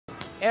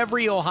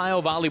Every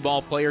Ohio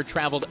volleyball player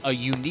traveled a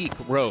unique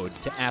road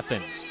to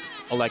Athens.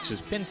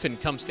 Alexis Pinson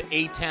comes to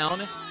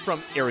A-Town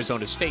from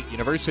Arizona State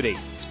University.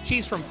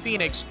 She's from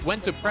Phoenix,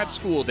 went to prep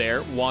school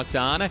there, walked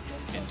on,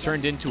 and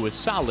turned into a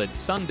solid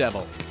Sun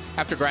Devil.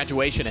 After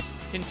graduation,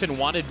 Pinson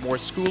wanted more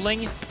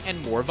schooling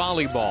and more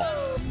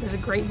volleyball. There's a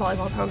great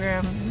volleyball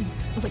program.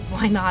 I was like,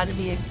 why not? It'd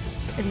be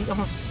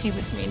almost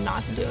stupid for me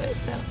not to do it.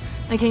 So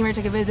I came here,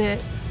 took a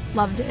visit,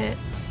 loved it,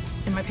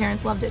 and my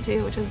parents loved it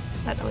too,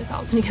 that always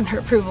helps when you get their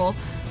approval.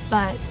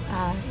 But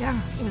yeah,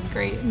 it was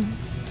great. And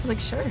I was like,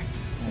 sure,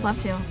 I'd love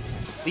to.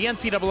 The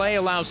NCAA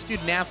allows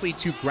student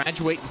athletes who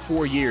graduate in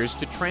 4 years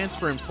to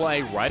transfer and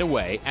play right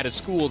away at a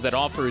school that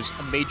offers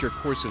a major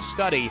course of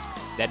study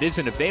that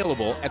isn't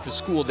available at the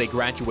school they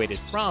graduated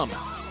from.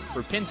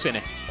 For Pinson,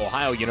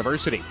 Ohio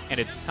University and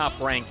its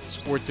top-ranked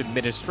sports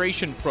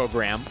administration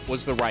program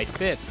was the right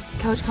fit.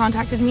 Coach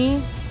contacted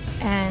me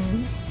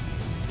and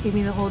gave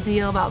me the whole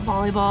deal about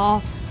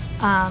volleyball.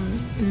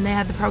 And they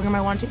had the program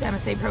I wanted to, the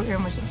MSA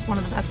program, which is one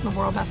of the best in the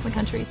world, best in the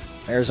country.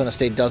 Arizona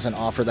State doesn't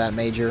offer that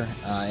major,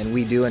 and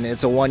we do, and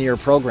it's a one-year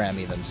program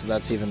even, so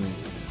that's even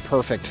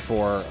perfect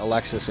for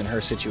Alexis in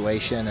her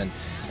situation,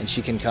 and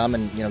she can come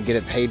and get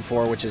it paid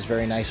for, which is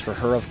very nice for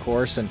her, of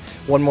course, and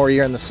one more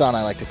year in the sun,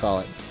 I like to call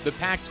it. The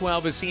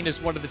Pac-12 is seen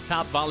as one of the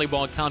top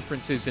volleyball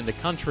conferences in the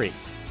country.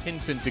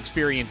 Pinson's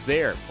experience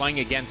there, playing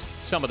against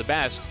some of the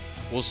best,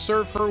 will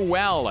serve her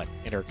well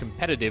in her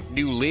competitive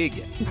new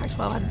league.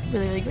 Pac-12 had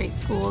really, really great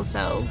schools,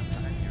 so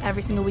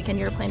every single weekend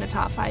you're playing a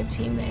top 5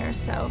 team there.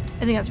 So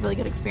I think that's a really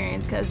good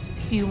experience because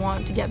if you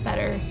want to get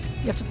better,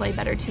 you have to play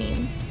better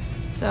teams.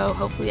 So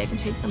hopefully I can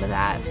take some of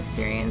that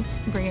experience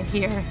and bring it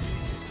here.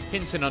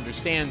 Pinson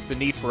understands the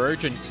need for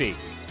urgency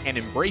and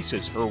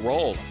embraces her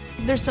role.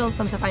 There's still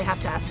some stuff I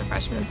have to ask the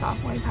freshmen and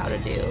sophomores how to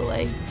do.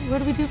 Like, what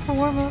do we do for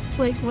warm-ups?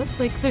 Like,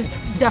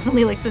 there's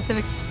definitely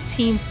specific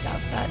team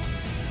stuff that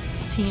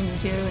teams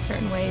do a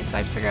certain way, so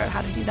I have to figure out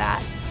how to do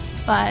that.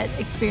 But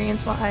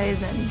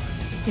experience-wise and,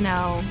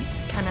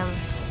 kind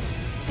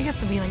of, I guess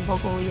being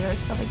vocal leader,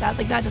 stuff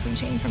like that doesn't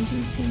change from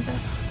team to team, so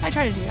I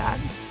try to do that.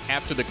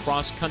 After the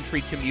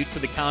cross-country commute to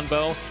the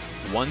Convo,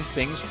 one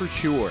thing's for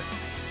sure,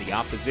 the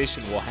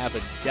opposition will have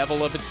a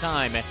devil of a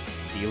time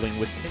dealing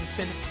with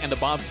Pinson and the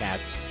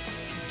Bobcats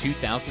in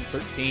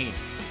 2013.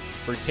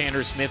 For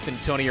Tanner Smith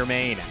and Tony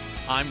Ermain,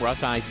 I'm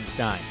Russ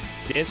Eisenstein.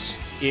 This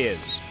is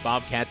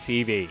Bobcat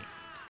TV.